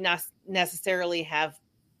might not necessarily have.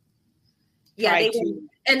 Yeah,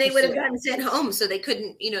 they would have gotten sent home, so they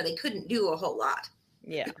couldn't do a whole lot.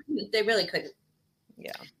 Yeah, they really couldn't.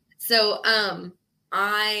 Yeah. So,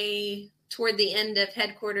 toward the end of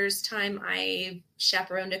headquarters time, I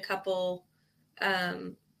chaperoned a couple.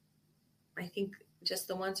 I think just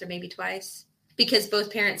the once or maybe twice, because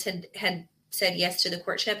both parents had said yes to the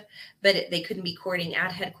courtship, but they couldn't be courting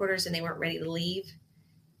at headquarters and they weren't ready to leave,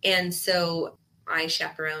 and so I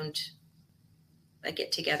chaperoned a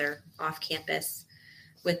get together off campus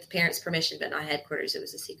with the parents' permission, but not headquarters. It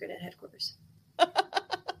was a secret at headquarters.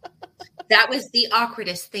 That was the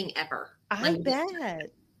awkwardest thing ever. I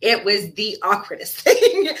bet. It was the awkwardest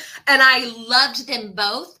thing. And I loved them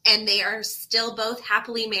both, and they are still both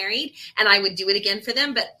happily married, and I would do it again for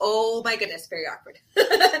them, but oh my goodness, very awkward.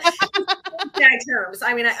 ATI terms.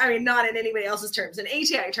 I mean, not in anybody else's terms, in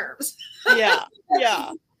ATI terms. Yeah.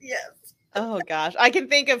 Yeah. Yes. Oh gosh. I can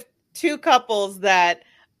think of two couples that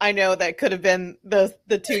I know that could have been the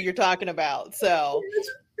two you're talking about. So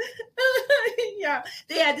yeah,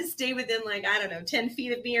 they had to stay within 10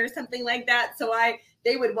 feet of me or something like that. So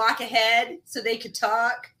they would walk ahead so they could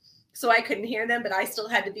talk. So I couldn't hear them, but I still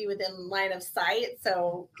had to be within line of sight.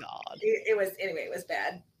 So God, it was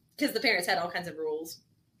bad because the parents had all kinds of rules.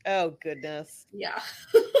 Oh goodness. Yeah.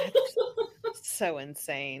 So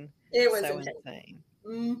insane. It was so insane.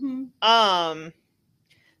 Mm-hmm.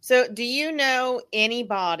 So do you know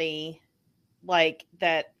anybody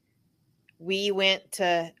that we went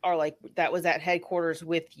to, or that was at headquarters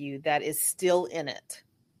with you, that is still in it?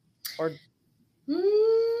 Or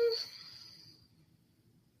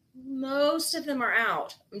most of them are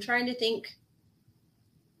out. I'm trying to think.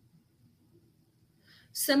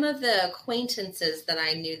 Some of the acquaintances that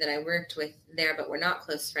I knew that I worked with there but were not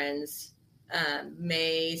close friends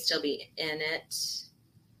may still be in it.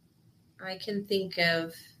 I can think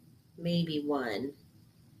of maybe one,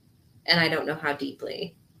 and I don't know how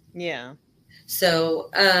deeply. Yeah. So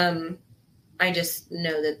I just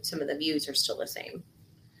know that some of the views are still the same.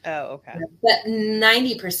 Oh, okay. But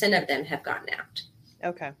 90% of them have gotten out.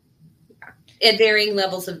 Okay. Yeah. At varying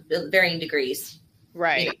levels of varying degrees.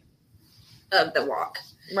 Right. Of the walk.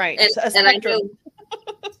 Right. And I know,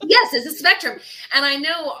 yes, it's a spectrum. And I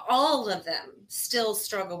know all of them still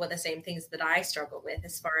struggle with the same things that I struggle with,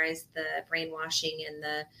 as far as the brainwashing and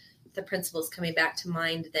the principles coming back to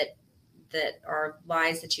mind that are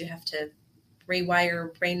lies that you have to rewire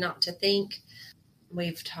your brain not to think.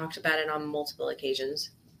 We've talked about it on multiple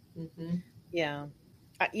occasions. Mm-hmm. Yeah.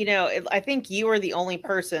 I think you are the only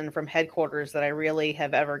person from headquarters that I really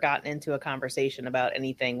have ever gotten into a conversation about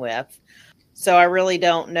anything with. So I really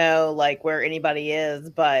don't know where anybody is,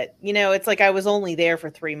 but it's I was only there for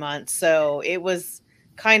 3 months. So it was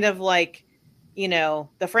kind of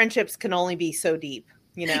the friendships can only be so deep.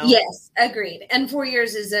 Yes, agreed. And 4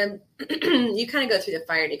 years is you kind of go through the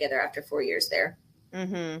fire together after 4 years there.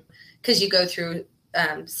 Because you go through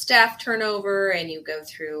staff turnover and you go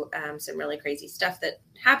through some really crazy stuff that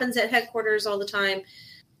happens at headquarters all the time.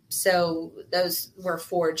 So those were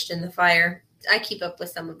forged in the fire. I keep up with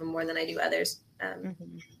some of them more than I do others,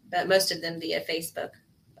 but most of them via Facebook.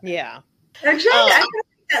 Yeah. I thought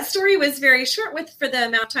that story was very short for the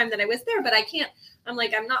amount of time that I was there, but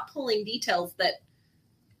I'm not pulling details that,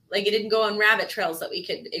 like, it didn't go on rabbit trails that we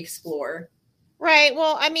could explore. Right.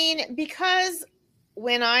 Well, I mean, because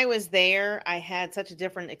when I was there, I had such a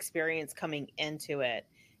different experience coming into it.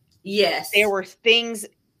 Yes. There were things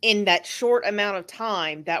in that short amount of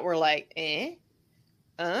time that were like, Yes.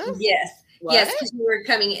 What? Yes, because you were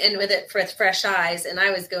coming in with it with fresh eyes, and I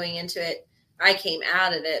was going into it. I came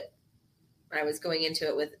out of it. I was going into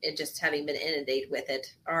it with it just having been inundated with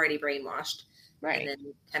it, already brainwashed. Right. And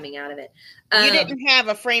then coming out of it. You didn't have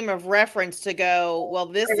a frame of reference to go, well,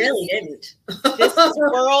 this didn't. This is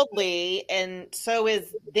worldly, and so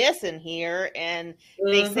is this in here. And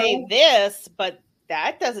they say this, but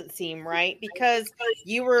that doesn't seem right, because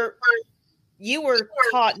you were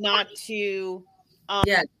taught not to.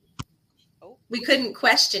 We couldn't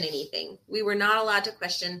question anything. We were not allowed to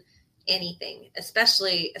question anything,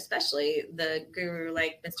 especially the guru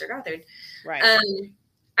like Mr. Gothard. Right.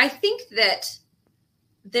 I think that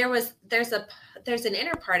there's an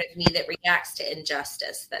inner part of me that reacts to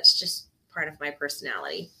injustice. That's just part of my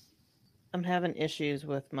personality. I'm having issues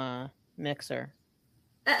with my mixer.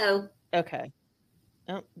 Uh-oh. Okay.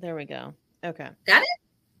 Oh, there we go. Okay. Got it?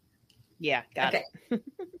 Yeah, got it.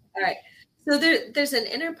 All right. So there's an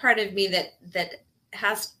inner part of me that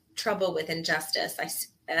has trouble with injustice.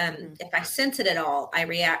 If I sense it at all, I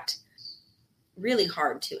react really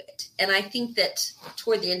hard to it. And I think that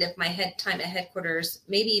toward the end of my time at headquarters,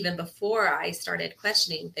 maybe even before I started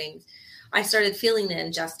questioning things, I started feeling the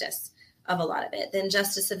injustice of a lot of it. The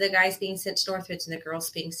injustice of the guys being sent to Northwoods and the girls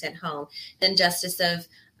being sent home. The injustice of,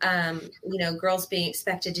 girls being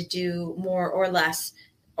expected to do more or less,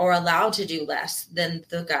 or allowed to do less than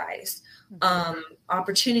the guys.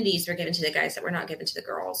 Opportunities were given to the guys that were not given to the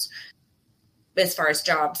girls, as far as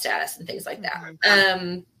job status and things like that.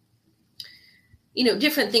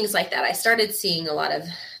 Different things like that. I started seeing a lot of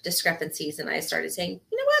discrepancies, and I started saying,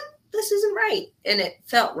 you know what, this isn't right. And it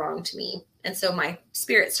felt wrong to me. And so my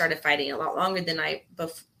spirit started fighting a lot longer than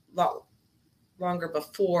longer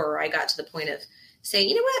before I got to the point of saying,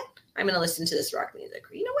 you know what, I'm going to listen to this rock music,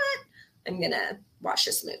 or you know what, I'm going to watch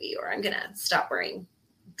this movie, or I'm going to stop wearing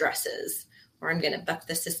dresses, or I'm going to buck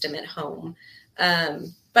the system at home.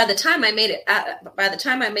 By the time I made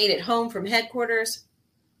it home from headquarters,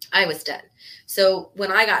 I was done. So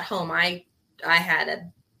when I got home, I had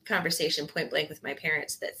a conversation point blank with my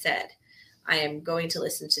parents that said, I am going to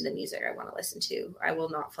listen to the music I want to listen to. I will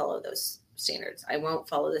not follow those standards. I won't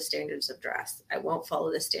follow the standards of dress. I won't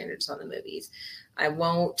follow the standards on the movies. I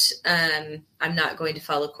won't, I'm not going to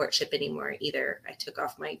follow courtship anymore either. I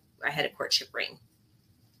had a courtship ring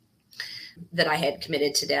that I had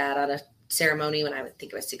committed to Dad on a ceremony when I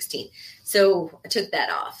think I was 16. So I took that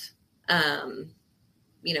off. I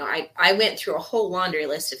went through a whole laundry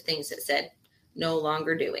list of things that said no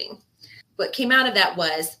longer doing. What came out of that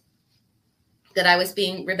was that I was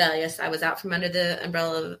being rebellious. I was out from under the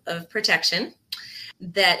umbrella of protection,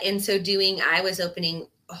 that in so doing, I was opening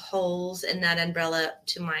holes in that umbrella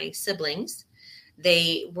to my siblings.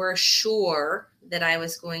 They were sure that I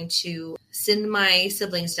was going to send my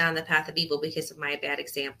siblings down the path of evil because of my bad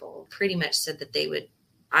example. Pretty much said that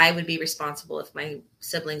I would be responsible if my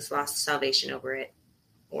siblings lost salvation over it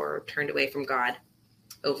or turned away from God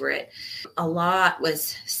over it. A lot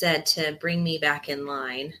was said to bring me back in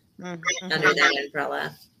line under that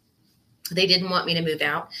umbrella. They didn't want me to move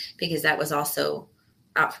out because that was also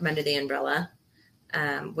out from under the umbrella,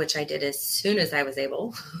 which I did as soon as I was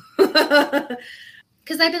able.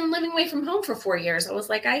 Because I've been living away from home for 4 years. I was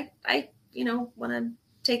like, I want to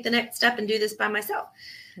take the next step and do this by myself.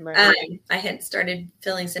 Right. I had started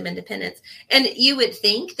feeling some independence. And you would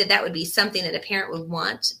think that would be something that a parent would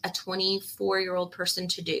want a 24-year-old person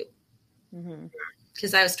to do.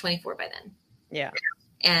 Because I was 24 by then. Yeah.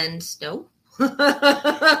 And no.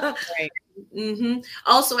 Right.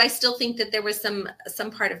 Also, I still think that there was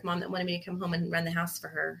some part of Mom that wanted me to come home and run the house for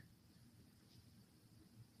her.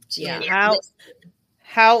 Yeah.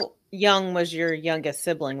 How young was your youngest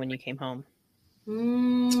sibling when you came home?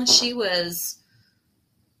 She was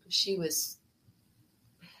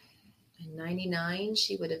in 99.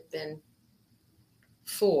 She would have been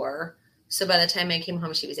 4. So by the time I came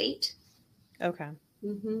home, she was 8. Okay.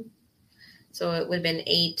 So it would have been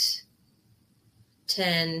 8,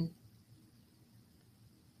 10,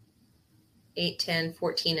 8, 10,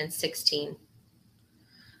 14, and 16.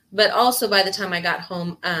 But also by the time I got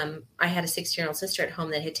home, I had a 6-year-old sister at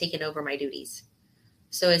home that had taken over my duties.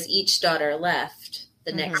 So as each daughter left,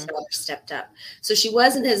 the next daughter stepped up. So she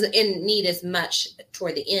wasn't as in need as much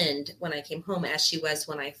toward the end when I came home as she was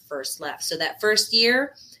when I first left. So that first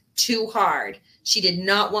year, too hard. She did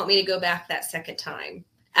not want me to go back that second time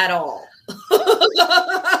at all.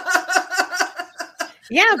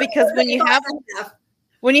 Yeah, because when you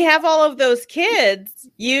have all of those kids,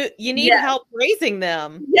 you need help raising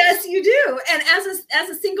them. Yes, you do. And as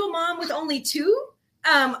a single mom with only 2,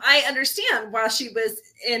 I understand why she was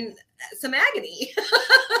in some agony.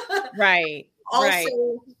 Right.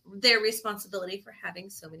 Also, their responsibility for having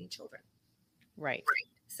so many children. Right.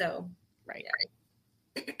 So, right.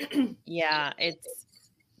 Yeah, it's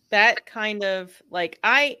that kind of like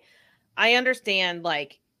I understand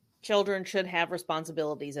like children should have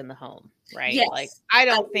responsibilities in the home, right? Yes, like I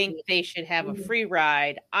don't think they should have a free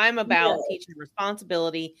ride. I'm about teaching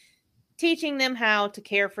responsibility, teaching them how to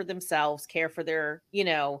care for themselves, care for their,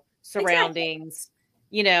 surroundings,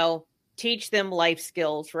 teach them life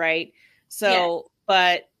skills, right? So,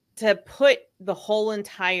 but to put the whole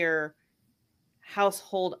entire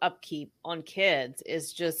household upkeep on kids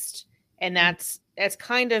is just, and that's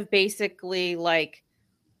kind of basically like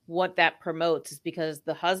what that promotes, is because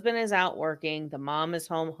the husband is out working, the mom is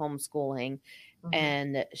home homeschooling,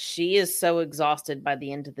 and she is so exhausted by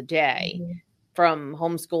the end of the day from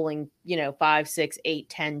homeschooling, 5, 6, 8,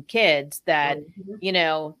 10 kids that,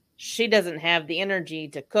 she doesn't have the energy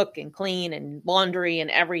to cook and clean and laundry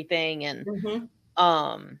and everything. And,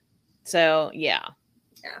 so, yeah.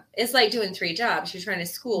 Yeah. It's like doing 3 jobs. You're trying to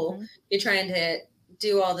school, you're trying to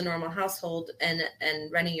do all the normal household and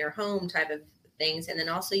running your home type of things. And then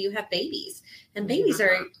also you have babies, and babies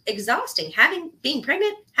are exhausting. Being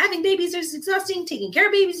pregnant, having babies is exhausting. Taking care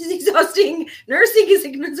of babies is exhausting. Nursing is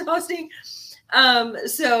exhausting.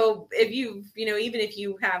 So if even if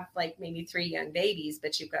you have like maybe 3 young babies,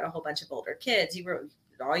 but you've got a whole bunch of older kids,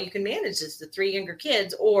 all you can manage is the 3 younger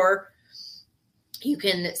kids, or you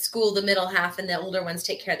can school the middle half and the older ones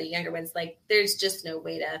take care of the younger ones. Like there's just no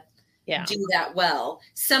way to do that well.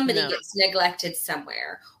 Somebody gets neglected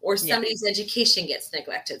somewhere, or somebody's education gets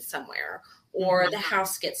neglected somewhere, or the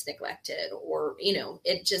house gets neglected, or,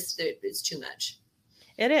 it's too much.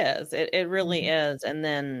 It is. It really is. And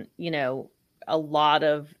then, a lot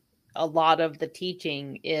of the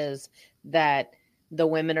teaching is that the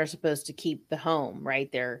women are supposed to keep the home,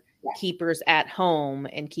 right? They're keepers at home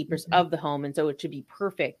and keepers of the home. And so it should be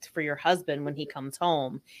perfect for your husband when he comes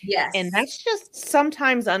home. Yes. And that's just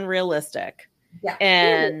sometimes unrealistic. Yeah.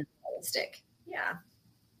 And unrealistic. Yeah.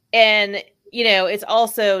 And, it's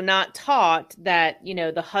also not taught that,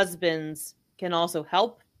 the husbands can also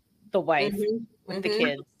help the wife with the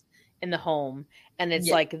kids in the home. And it's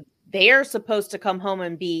like, they're supposed to come home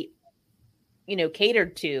and be,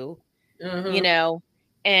 catered to,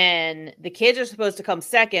 and the kids are supposed to come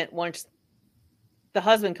second once the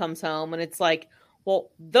husband comes home. And it's like,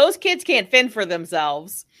 well, those kids can't fend for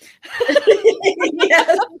themselves.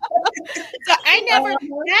 Yes. So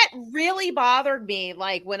that really bothered me.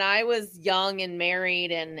 Like when I was young and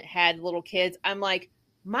married and had little kids, I'm like,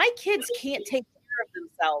 my kids can't take care of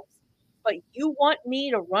themselves, but you want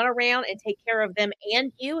me to run around and take care of them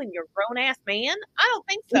and you and your grown ass man? I don't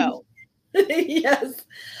think so. Yes,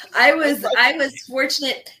 I was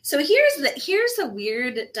fortunate. So here's a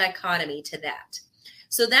weird dichotomy to that.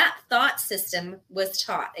 So that thought system was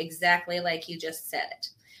taught exactly like you just said it.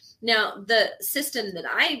 Now, the system that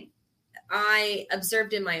I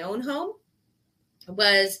observed in my own home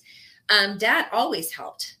was Dad always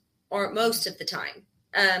helped, or most of the time.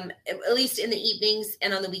 At least in the evenings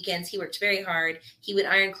and on the weekends, he worked very hard. He would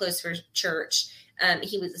iron clothes for church.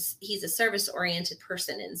 He's a service-oriented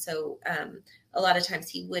person. And so a lot of times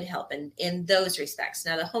he would help in those respects.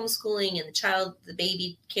 Now the homeschooling and the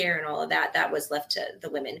baby care and all of that was left to the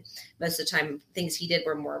women. Most of the time things he did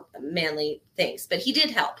were more manly things, but he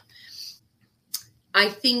did help. I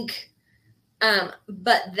think,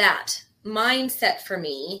 but that mindset for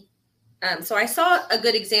me, so I saw a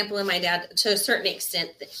good example in my dad to a certain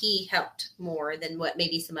extent that he helped more than what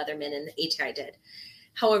maybe some other men in the ATI did.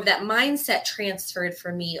 However, that mindset transferred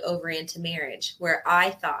for me over into marriage, where I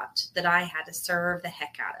thought that I had to serve the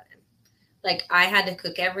heck out of him. Like I had to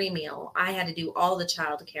cook every meal. I had to do all the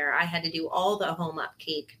childcare. I had to do all the home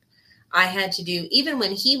upkeep. I had to do, even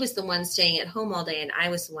when he was the one staying at home all day and I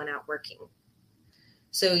was the one out working.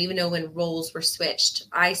 So even though when roles were switched,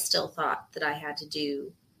 I still thought that I had to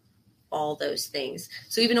do all those things.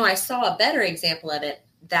 So even though I saw a better example of it,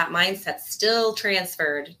 that mindset still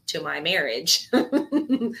transferred to my marriage,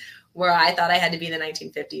 where I thought I had to be the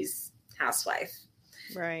 1950s housewife.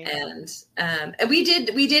 Right. And we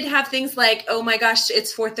did have things like, oh my gosh,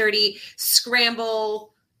 it's 4:30,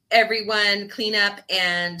 scramble, everyone, clean up,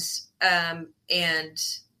 and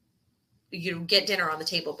get dinner on the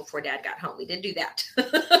table before Dad got home. We did do that.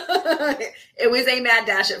 It was a mad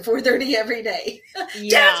dash at 4:30 every day.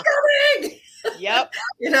 Yeah. Dad's coming. Yep.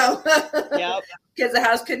 Yep. Because the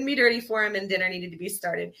house couldn't be dirty for him and dinner needed to be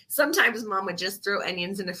started. Sometimes Mom would just throw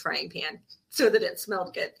onions in a frying pan so that it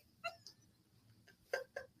smelled good.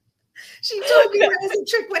 She told me that as a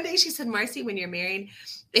trick one day. She said, Marcy, when you're married,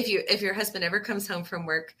 if your husband ever comes home from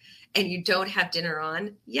work and you don't have dinner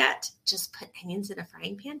on yet, just put onions in a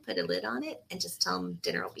frying pan, put a lid on it, and just tell him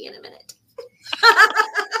dinner will be in a minute.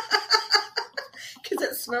 Because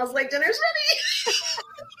it smells like dinner's ready.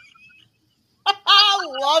 I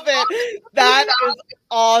love it. That is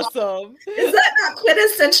awesome. Is that not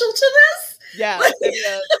quintessential to this? Yeah, it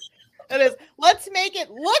is. It is. Let's make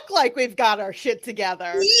it look like we've got our shit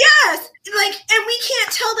together. Yes. And we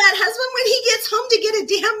can't tell that husband when he gets home to get a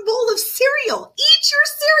damn bowl of cereal. Eat your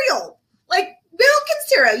cereal. Like milk and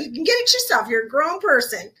cereal. You can get it yourself. You're a grown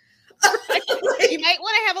person. You might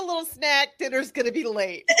want to have a little snack. Dinner's going to be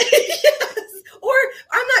late. Yes. Or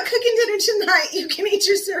I'm not cooking dinner tonight. You can eat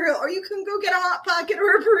your cereal, or you can go get a Hot Pocket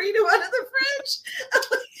or a burrito out of the fridge.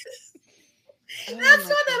 That's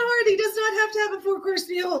not that hard. He does not have to have a 4-course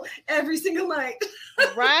meal every single night.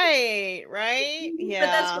 Right. Yeah. But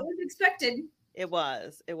that's what was expected. It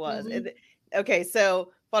was. Mm-hmm. Okay,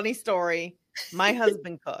 so funny story. My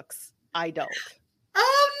husband cooks. I don't.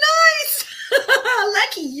 Oh, nice.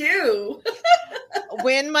 Lucky you.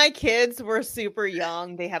 When my kids were super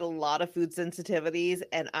young, they had a lot of food sensitivities,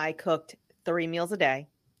 and I cooked 3 meals a day.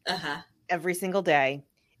 Every single day.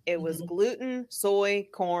 It was gluten, soy,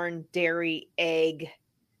 corn, dairy, egg,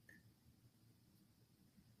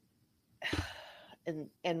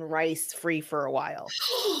 and rice free for a while.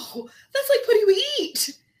 Oh, that's like, what do you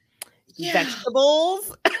eat? Yeah.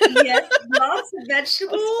 Vegetables. Yes, lots of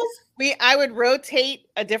vegetables. I would rotate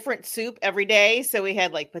a different soup every day. So we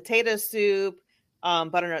had like potato soup,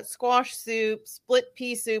 butternut squash soup, split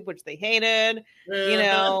pea soup, which they hated. We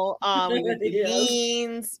would do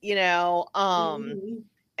beans.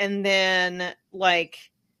 And then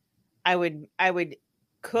I would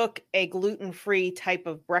cook a gluten-free type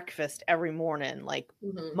of breakfast every morning, like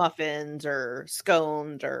muffins or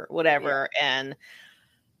scones or whatever. Yeah. And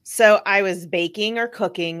so I was baking or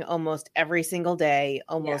cooking almost every single day,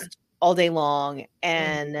 almost all day long.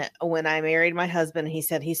 And when I married my husband, he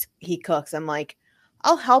said he cooks. I'm like,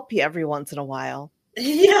 I'll help you every once in a while.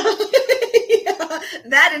 Yeah.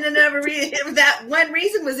 That and another reason, that one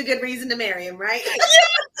reason was a good reason to marry him, right?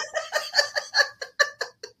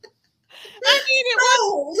 I mean,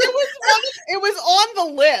 it was on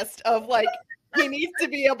the list of like, he needs to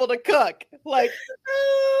be able to cook. Like,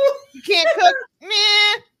 you can't cook,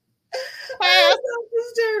 meh. Oh, that's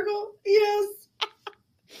hysterical. Yes.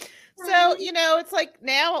 So, it's like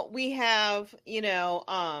now we have,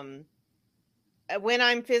 when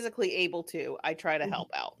I'm physically able to, I try to help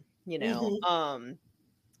out,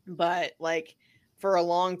 but like for a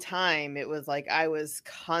long time, it was like I was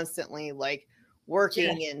constantly like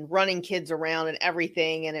working and running kids around and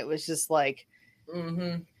everything. And it was just like,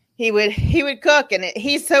 he would cook, and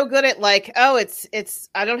he's so good at like, oh, it's,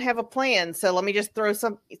 I don't have a plan, so let me just throw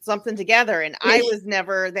something together. And I was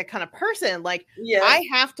never that kind of person. Like, I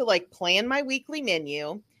have to like plan my weekly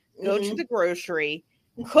menu, go to the grocery,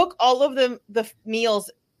 cook all of the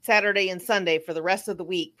meals Saturday and Sunday for the rest of the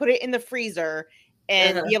week, put it in the freezer,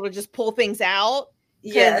 and be able to just pull things out.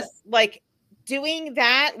 Yes. Like doing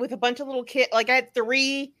that with a bunch of little kids, like I had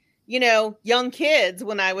 3, young kids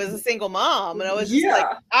when I was a single mom. And I was just like,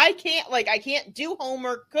 I can't do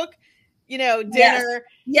homework, cook, dinner,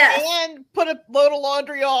 and put a load of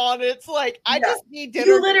laundry on. It's like, I just need dinner.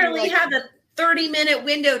 You literally have a 30-minute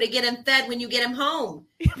window to get him fed when you get him home.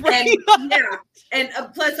 Right. And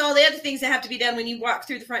plus all the other things that have to be done when you walk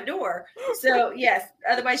through the front door. So yes,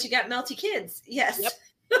 otherwise you got melty kids. Yes.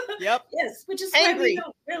 Yep. Yes. Which is why we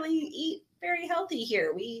don't really eat very healthy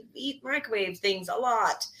here. We eat microwave things a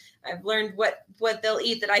lot. I've learned what they'll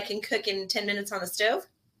eat that I can cook in 10 minutes on the stove.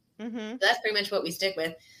 So that's pretty much what we stick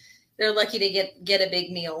with. They're lucky to get a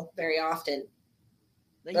big meal very often.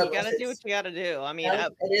 You got to do what you got to do. I mean,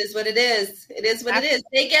 it is what it is. It is what it is.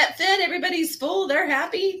 They get fed. Everybody's full. They're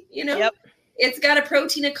happy. Yep. It's got a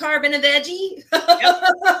protein, a carb, and a veggie.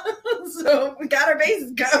 So we got our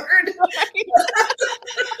bases covered.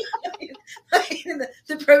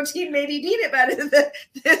 the protein may be peanut butter,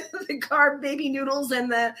 the carb maybe noodles,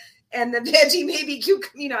 and the veggie maybe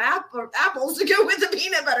apples to go with the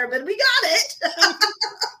peanut butter. But we got it.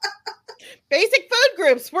 Basic food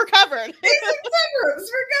groups, we're covered.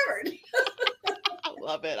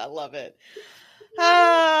 I love it.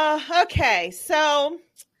 Okay, so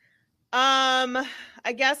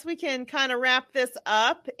I guess we can kind of wrap this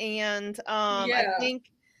up, and I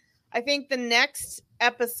think the next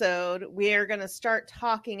episode we're going to start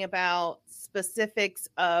talking about specifics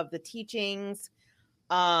of the teachings,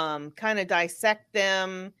 kind of dissect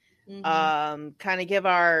them, kind of give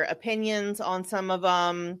our opinions on some of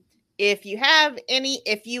them. If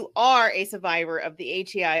you are a survivor of the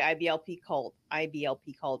ATI IBLP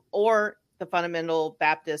cult, or the Fundamental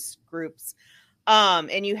Baptist groups,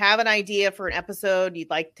 and you have an idea for an episode, you'd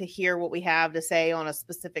like to hear what we have to say on a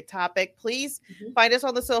specific topic, please find us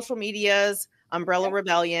on the social medias, Umbrella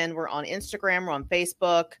Rebellion. We're on Instagram, we're on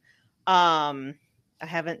Facebook. I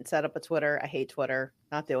haven't set up a Twitter. I hate Twitter.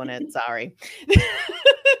 Not doing it. Sorry.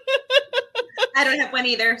 I don't have one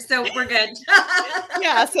either, so we're good.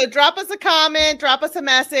 Yeah, so drop us a comment, drop us a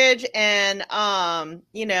message, and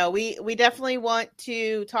we definitely want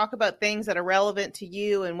to talk about things that are relevant to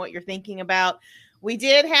you and what you're thinking about. We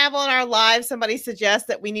did have on our live somebody suggest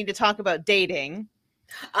that we need to talk about dating.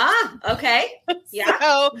 Okay. Yeah.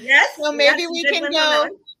 So maybe we can go.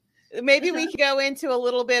 Maybe we could go into a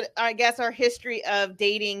little bit, I guess, our history of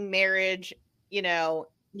dating, marriage.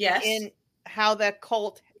 In how the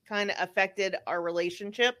cult kind of affected our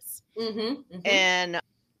relationships. And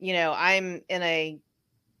I'm in a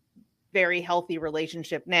very healthy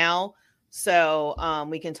relationship now, so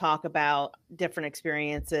we can talk about different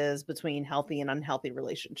experiences between healthy and unhealthy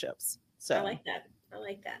relationships. So I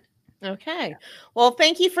like that. Okay. Well,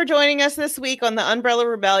 thank you for joining us this week on the Umbrella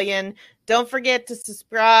Rebellion. Don't forget to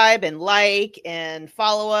subscribe and like and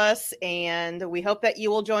follow us, and we hope that you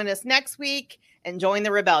will join us next week and join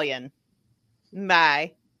the rebellion.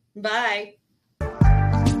 Bye. Bye.